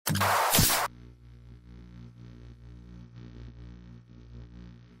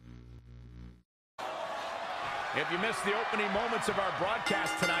If you missed the opening moments of our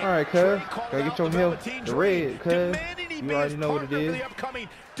broadcast tonight, all right, cuz. Gotta get your help. The red, cuz. You already know what it is. The upcoming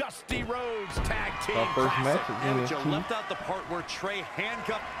Dusty Rhodes Tag Team Our first match is Yeah, but you NXT. left out the part where Trey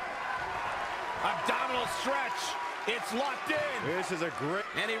handcuffed. Abdominal stretch. It's locked in. This is a great.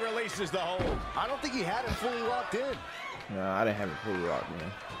 And he releases the hold. I don't think he had it fully locked in. No, I didn't have it fully locked,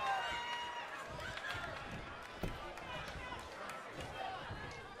 man.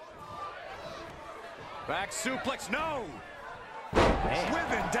 Back suplex, no!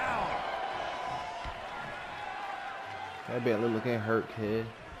 Driven down. That bad looking hurt, kid.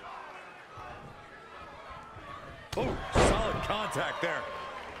 Oh, solid contact there.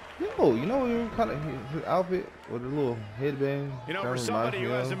 Yo, you know kind of his outfit with a little headband. You know, for somebody who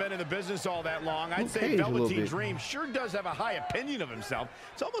hasn't been in the business all that long, I'd say Velveteen Dream sure does have a high opinion of himself.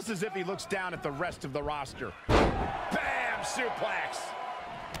 It's almost as if he looks down at the rest of the roster. Bam! Suplex.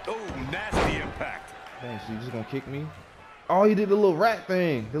 Oh, nasty impact. Dang, so you just gonna kick me? Oh, he did the little rat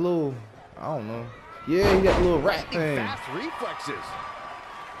thing. The little, I don't know. Yeah, he got the little rat thing. Fast reflexes.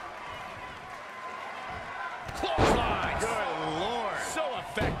 Clothesline. Good Lord. So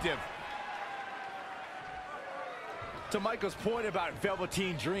effective. To Michael's point about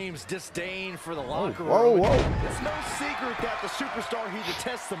Velveteen Dream's disdain for the locker room. Whoa. It's no secret that the superstar he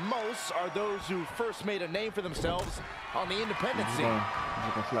detests the most are those who first made a name for themselves on the independent scene.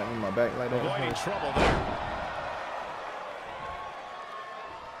 You can slap me in my back like that. Avoiding trouble there.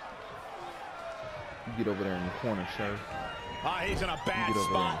 You get over there in the corner, sir. Ah, he's in a bad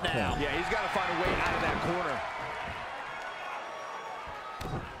spot now. Yeah, he's got to find a way out of that corner.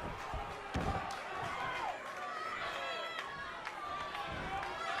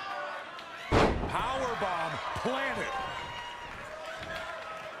 Powerbomb planted.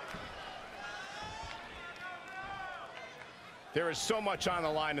 There is so much on the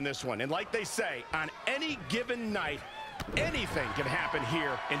line in this one. And like they say, on any given night, anything can happen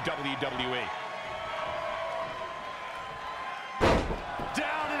here in WWE.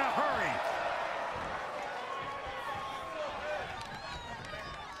 Down in a hurry.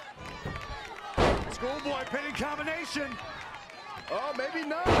 Schoolboy pinning combination. Oh, maybe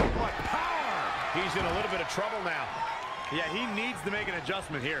not. What power. He's in a little bit of trouble now. Yeah, he needs to make an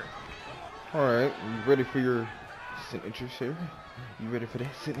adjustment here. All right, you ready for your signature, sir? You ready for that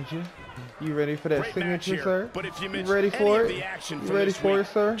signature? You ready for that signature, sir? But if you ready for it? You ready for it,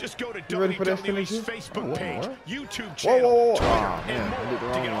 sir? Just go to you ready for that WWE's signature? Facebook page, What? YouTube channel, Twitter, Oh, man, and I did the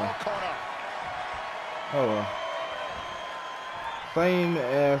more to wrong get all one. caught up. Hold on. Same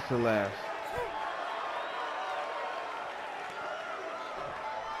as the last.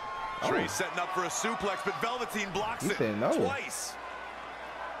 Trey setting up for a suplex, but Velveteen blocks it said no. twice.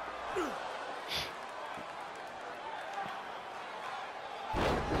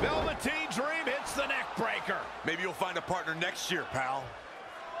 Velveteen Dream hits the neck breaker. Maybe you'll find a partner next year, pal.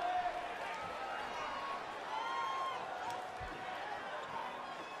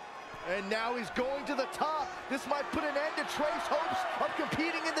 And now he's going to the top. This might put an end to Trey's hopes of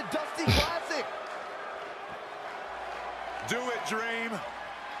competing in the Dusty Classic. Do it, Dream.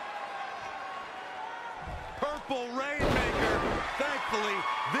 Purple Rainmaker. Thankfully,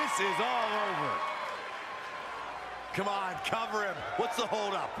 this is all over. Come on, cover him. What's the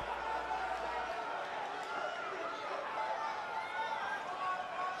holdup?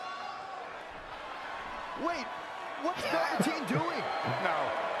 Wait, what's Velveteen doing? No.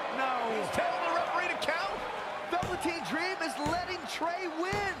 He's telling the referee to count. Velveteen Dream is letting Trey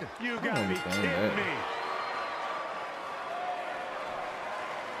win. You gotta be kidding me.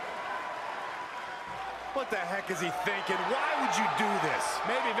 What the heck is he thinking? Why would you do this?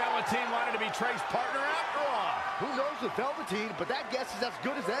 Maybe Velveteen wanted to be Trey's partner after all. Who knows with Velveteen, but that guess is as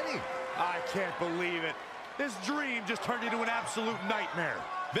good as any. I can't believe it. This dream just turned into an absolute nightmare.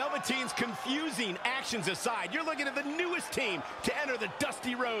 Velveteen's confusing actions aside, you're looking at the newest team to enter the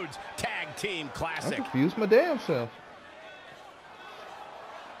Dusty Rhodes Tag Team Classic. I'm confused my damn self.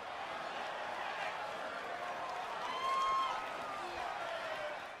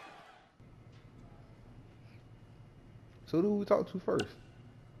 So who do we talk to first?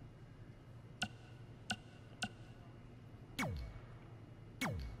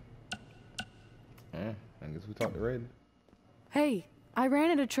 I guess we talked to Red. Hey, I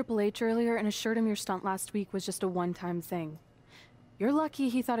ran into Triple H earlier and assured him your stunt last week was just a one-time thing. You're lucky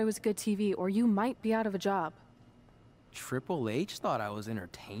he thought it was good TV, or you might be out of a job. Triple H thought I was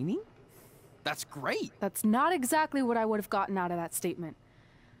entertaining? That's great. That's not exactly what I would have gotten out of that statement.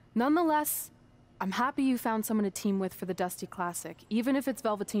 Nonetheless, I'm happy you found someone to team with for the Dusty Classic, even if it's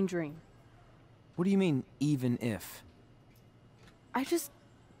Velveteen Dream. What do you mean, even if?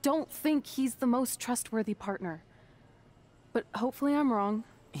 don't think he's the most trustworthy partner. But hopefully I'm wrong.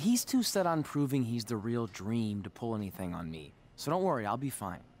 He's too set on proving he's the real Dream to pull anything on me. So don't worry, I'll be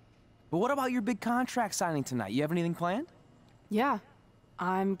fine. But what about your big contract signing tonight? You have anything planned? Yeah,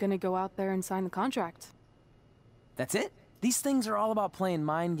 I'm gonna go out there and sign the contract. That's it? These things are all about playing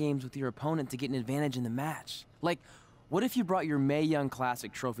mind games with your opponent to get an advantage in the match. Like, what if you brought your Mae Young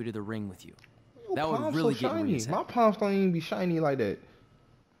Classic trophy to the ring with you? That would really get you reset. My palms don't even be shiny like that.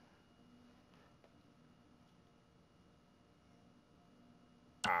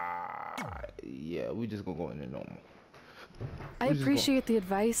 Yeah, we just gonna go in there normal. I appreciate the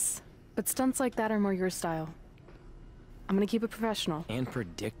advice, but stunts like that are more your style. I'm gonna keep it professional. And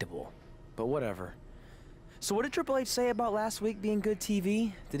predictable. But whatever. So what did Triple H say about last week being good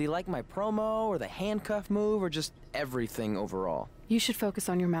TV? Did he like my promo, or the handcuff move, or just everything overall? You should focus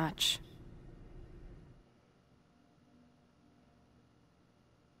on your match.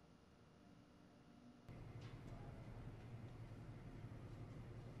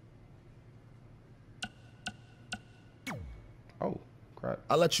 Oh, crap.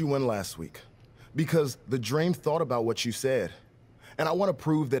 I let you win last week because the Dream thought about what you said. And I want to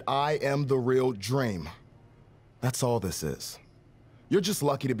prove that I am the real Dream. That's all this is. You're just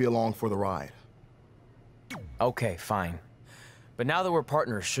lucky to be along for the ride. Okay, fine. But now that we're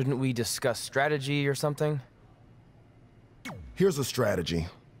partners, shouldn't we discuss strategy or something? Here's a strategy.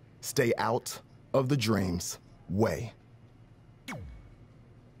 Stay out of the Dream's way.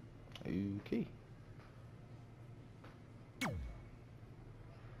 Okay.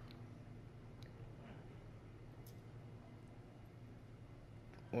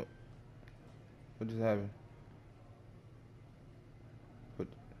 What just happened? What?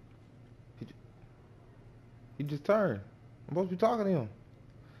 He just turned. I'm supposed to be talking to him.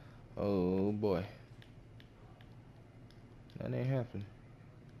 Oh boy. That ain't happening.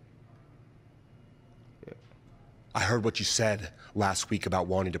 Yeah. I heard what you said last week about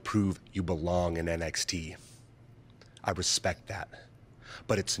wanting to prove you belong in NXT. I respect that.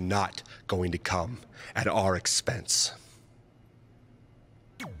 But it's not going to come at our expense.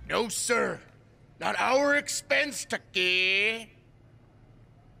 No, sir. Not our expense, Tucky.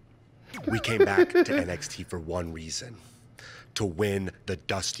 We came back to NXT for one reason. To win the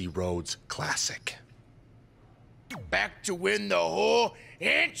Dusty Rhodes Classic. Back to win the whole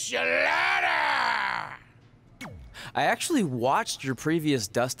enchilada! I actually watched your previous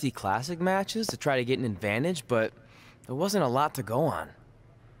Dusty Classic matches to try to get an advantage, but there wasn't a lot to go on.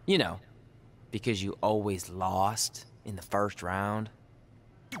 You know, because you always lost in the first round.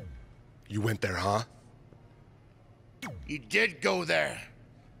 You went there, huh? You did go there.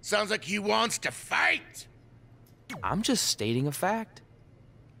 Sounds like he wants to fight. I'm just stating a fact.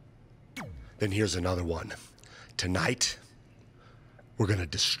 Then here's another one. Tonight, we're gonna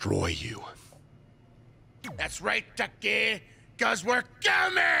destroy you. That's right, Tucky, 'cause we're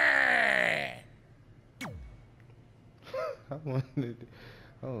coming! I wanted.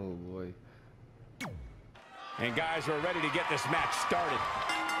 Oh boy. And guys, we're ready to get this match started.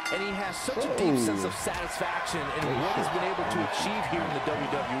 And he has such a deep sense of satisfaction in what he's been able to achieve here in the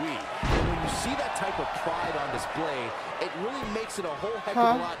WWE. And when you see that type of pride on display, it really makes it a whole heck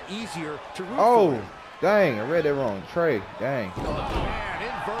of a lot easier to root for him. Dang, I read that wrong. Trey, dang. Oh, man,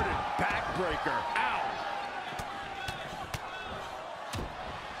 inverted backbreaker. Ow.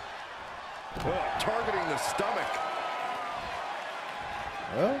 Oh, targeting the stomach.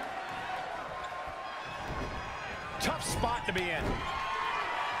 Well, Tough spot to be in.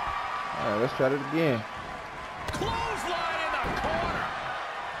 all right, let's try it again. Clothesline in the corner.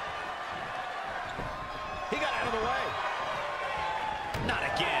 He got out of the way. Not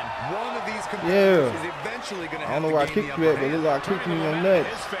again. One of these competitors is eventually going to have to gain the upper hand. I don't know where I kicked you at, but it looked like I kicked you in your nuts.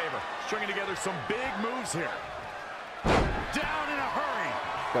 In his favor. Stringing together some big moves here. Down in a hurry.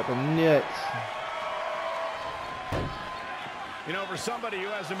 Got the nuts. You know, for somebody who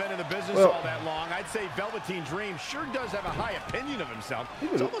hasn't been in the business all that long, I'd say Velveteen Dream sure does have a high opinion of himself.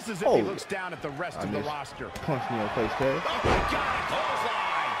 It's almost as if he looks down at the rest of the roster. Punch me in the face, Ted. Oh, my God,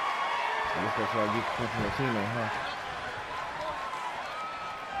 clothesline. I guess that's why I get punching your teammate, huh?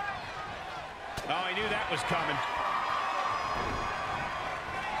 Oh, he knew that was coming.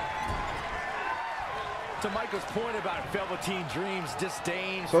 To Michael's point about Velveteen Dream's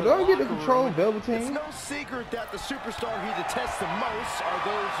disdain. So do I get to control Velveteen? It's no secret that the superstar he detests the most are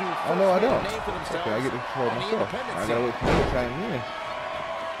those who Oh no, I don't. name for themselves. Okay, I get to control myself. I gotta wait for him to sign in.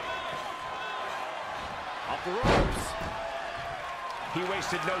 Off the ropes. He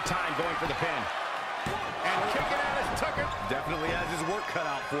wasted no time going for the pin. And kicking out his Tucker. Definitely has his work cut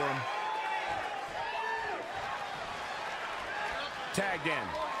out for him. Tagged in.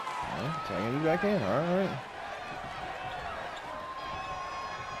 Tagging you back in. All right.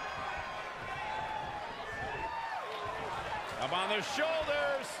 Up on the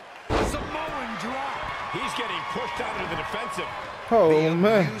shoulders. Samoan drop. He's getting pushed out into the defensive. Oh,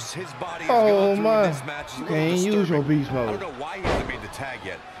 man. His body Oh, man. You can't use your beast mode. I don't know why he hasn't made the tag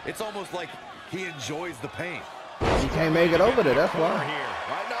yet. It's almost like he enjoys the pain. He can't make it over there, that's why.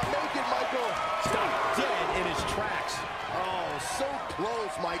 Might not make it, Michael. Stop dead in his tracks. Oh, so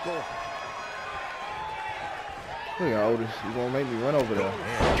close, Michael. Look at Otis. You gonna make me run over there.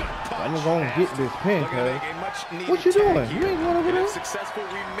 I'm gonna get this pin, cuz. What you doing? You ain't going over there? If successful,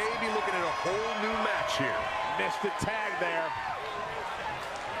 we may be looking at a whole new match here. Missed the tag there.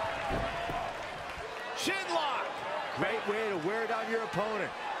 Chinlock. Great way to wear down your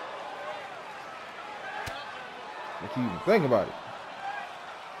opponent. What you even think about it?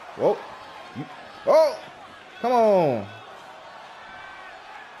 Whoa. Oh! Come on.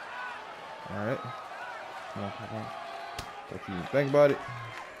 All right. Come on. What you even think about it?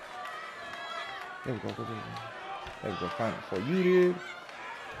 There we go. There we go. Find it before you did.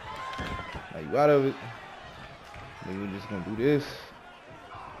 Now you out of it. Then we're just gonna do this.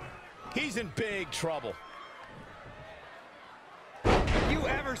 He's in big trouble. Have you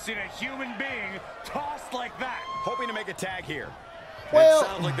ever seen a human being tossed like that? Hoping to make a tag here. Well, it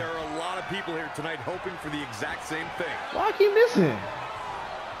sounds like there are a lot of people here tonight hoping for the exact same thing. Why I keep missing?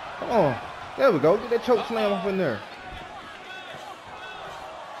 Come on. There we go. Get that choke slam up in there.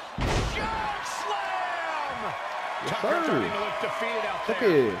 Choke slam! Yes, Tucker sir. starting to look defeated out Look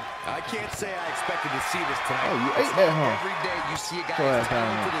there. at it. I can't say I expected to see this tonight. Oh, you ate that, huh? Every day you see a guy Throw as that down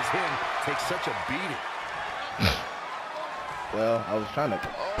talented there. as him take such a beating. Well, I was trying to lay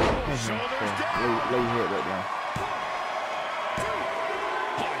your head right down.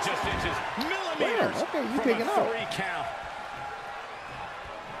 Oh, just inches, millimeters. Yeah, okay, you from picking a up. 3 count.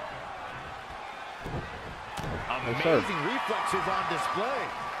 Yes, sir. Amazing reflexes on display.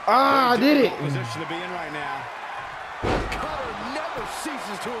 Ah, I did it. Position to be in right now. Cutter never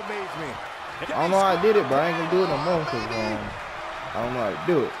ceases to amaze me. I don't know how I did it, but I ain't gonna do it no more because I don't know how to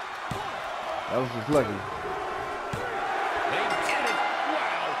do it. That was just lucky. They did it.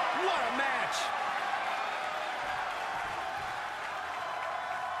 Wow, what a match.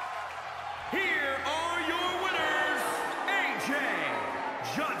 Here are your winners, AJ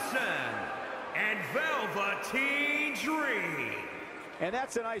Johnson and Velveteen Dream. And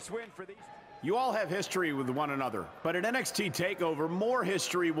that's a nice win for these. You all have history with one another, but at NXT TakeOver, more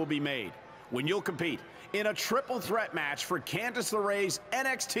history will be made when you'll compete in a triple threat match for Candice LeRae's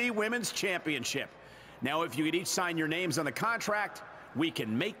NXT Women's Championship. Now, if you could each sign your names on the contract, we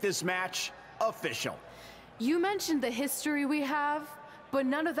can make this match official. You mentioned the history we have, but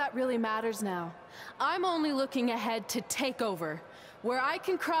none of that really matters now. I'm only looking ahead to TakeOver, where I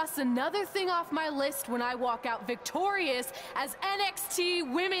can cross another thing off my list when I walk out victorious as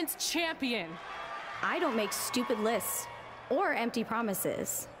NXT Women's Champion. I don't make stupid lists or empty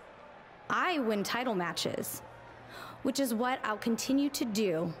promises. I win title matches, which is what I'll continue to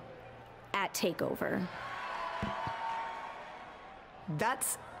do at TakeOver.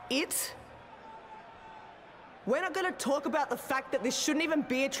 That's it? We're not gonna talk about the fact that this shouldn't even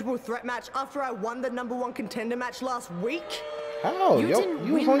be a triple threat match after I won the #1 contender match last week? How? You didn't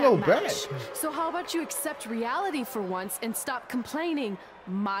You was win on your that back. match. So how about you accept reality for once and stop complaining,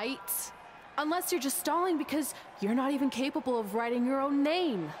 might? Unless you're just stalling because you're not even capable of writing your own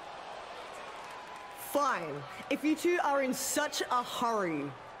name. Fine, if you two are in such a hurry.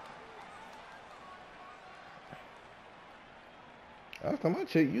 Last time I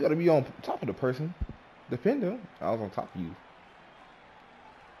checked, you gotta be on top of the person. Defend them. I was on top of you.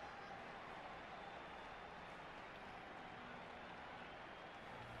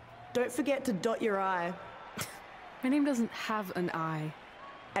 Don't forget to dot your I. My name doesn't have an I.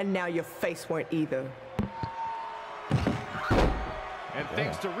 And now your face won't either. And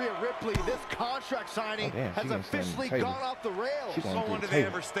thanks to Rhea Ripley, this contract signing has officially gone off the rails. So when do they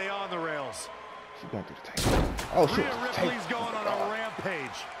ever stay on the rails? She's going through the table. Oh, shit. Rhea Ripley's going on a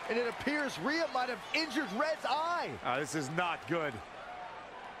rampage. And it appears Rhea might have injured Red's eye. This is not good.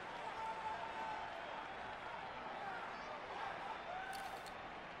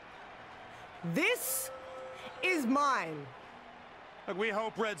 This is mine. Look, we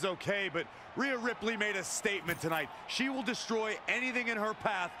hope Red's okay, but Rhea Ripley made a statement tonight. She will destroy anything in her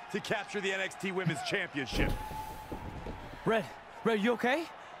path to capture the NXT Women's Championship. Red, you okay?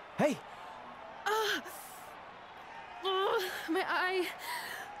 Hey. My eye.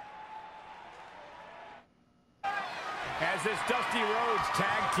 As As this Dusty Rhodes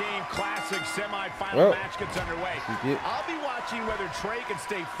Tag Team Classic semifinal match gets underway, I'll be watching whether Trey can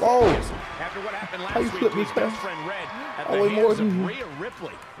stay focused after what happened last week to his best friend Red at the hands of Rhea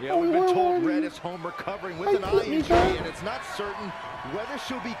Ripley. Yeah, we've been told Red is home recovering with an eye injury, and it's not certain whether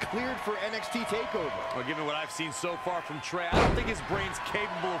she'll be cleared for NXT TakeOver. Well, given what I've seen so far from Trey, I don't think his brain's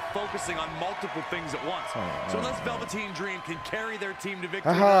capable of focusing on multiple things at once. So unless Velveteen Dream can carry their team to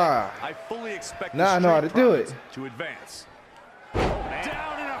victory, I fully expect the Street Profits to advance.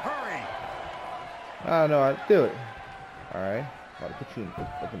 Down in a hurry. I know how to do it. All right, about to put you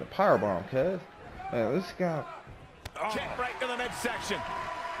up in the powerbomb, cuz. Man, this guy. Kick right to the midsection.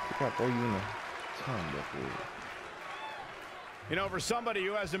 This guy throw you in the tongue, You know, for somebody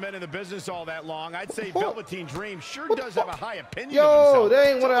who hasn't been in the business all that long, I'd say Velveteen Dream sure does have a high opinion of himself. That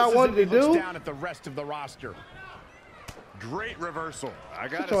ain't what I wanted to do. Down at the rest of the roster. Great reversal. I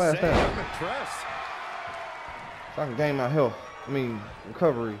gotta say, I'm impressed. So I can gain my health. I mean,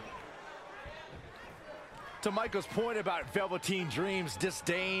 recovery. To Michael's point about Velveteen Dream's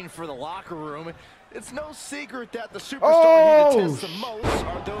disdain for the locker room, it's no secret that the superstar he detests the most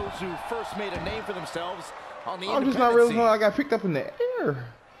are those who first made a name for themselves on the I'm just not realizing I got picked up in the air.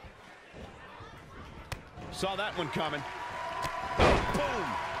 Saw that one coming. Boom.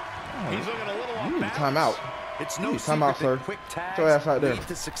 He's looking a little off balance. You need time out. It's no time out, sir. Quick tags Get your ass out there. lead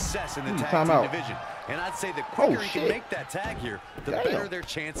to success in the tag team division. And I'd say the quicker he can make that tag here, the better their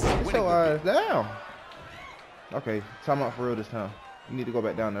chances of winning will be. Down. Okay, time out for real this time. You need to go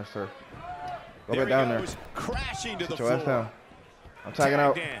back down there, sir. Go back down there. Crashing to the floor. Your ass down. I'm tagging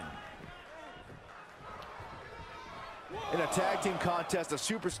out. In a tag team contest, a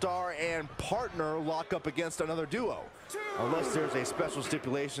superstar and partner lock up against another duo. Unless there's a special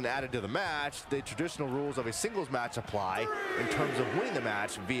stipulation added to the match, the traditional rules of a singles match apply in terms of winning the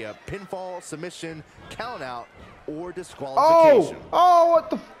match via pinfall, submission, countout, or disqualification. Oh, what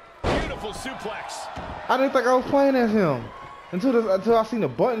the? Beautiful suplex. I didn't think I was playing as him until I seen the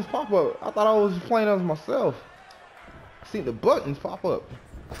buttons pop up. I thought I was playing as myself. I seen the buttons pop up.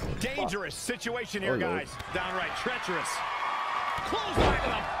 Dangerous situation here, guys. Downright treacherous. Clothesline to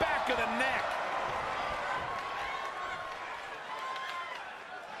the back of the neck.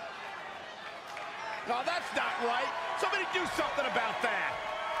 No, that's not right. Somebody do something about that.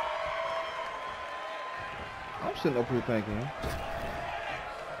 I'm sitting up here thinking.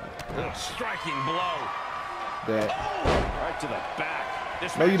 Striking blow. That. Oh, right to the back.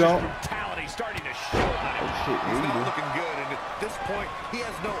 This no, you don't. Brutality starting to show on him. Oh, shit, he's not looking good, and at this point, he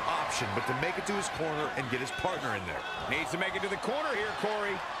has no option but to make it to his corner and get his partner in there. Needs to make it to the corner here,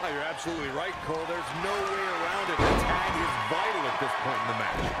 Corey. Oh, you're absolutely right, Cole. There's no way around it. The tag is vital at this point in the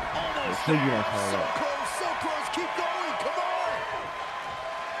match. Almost so close. Keep going. Come on.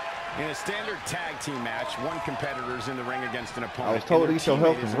 In a standard tag team match, one competitor is in the ring against an opponent. I was told to get your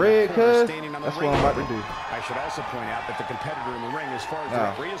help from Red, cuz. That's what I'm about to do. I should also point out that the competitor in the ring, as far as the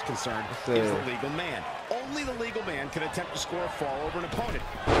referee is concerned, is the legal man. Only the legal man can attempt to score a fall over an opponent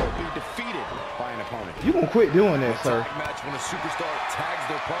or be defeated by an opponent. You gonna quit doing that, sir? Match when a superstar tags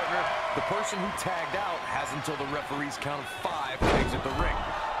their partner, the person who tagged out has until the referee's count of 5 to exit the ring.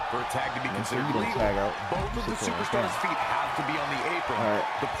 For a tag to be considered legal, both of the superstar's feet have to be on the apron.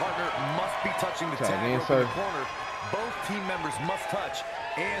 The partner must be touching the tag rope in the corner. Both team members must touch,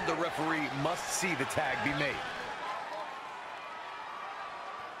 and the referee must see the tag be made.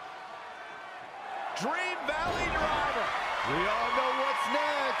 Dream Valley Driver. We all know what's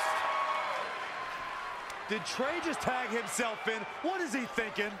next. Did Trey just tag himself in? What is he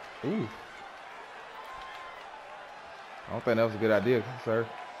thinking? Ooh. I don't think that was a good idea, sir.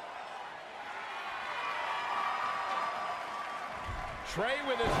 Trey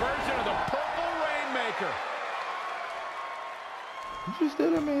with his version of the Purple Rainmaker. You just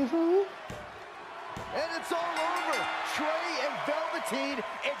did it, man, son. And it's all over. Trey and Velveteen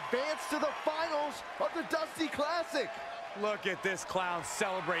advance to the finals of the Dusty Classic. Look at this clown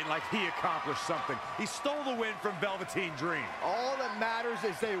celebrating like he accomplished something. He stole the win from Velveteen Dream. All that matters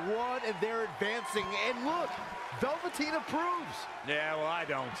is they won and they're advancing. And look, Velveteen approves. Yeah, well, I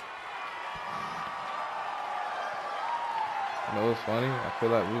don't. You know what's funny? I feel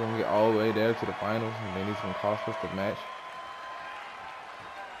like we're going to get all the way there to the finals, and then he's going to cost us the match.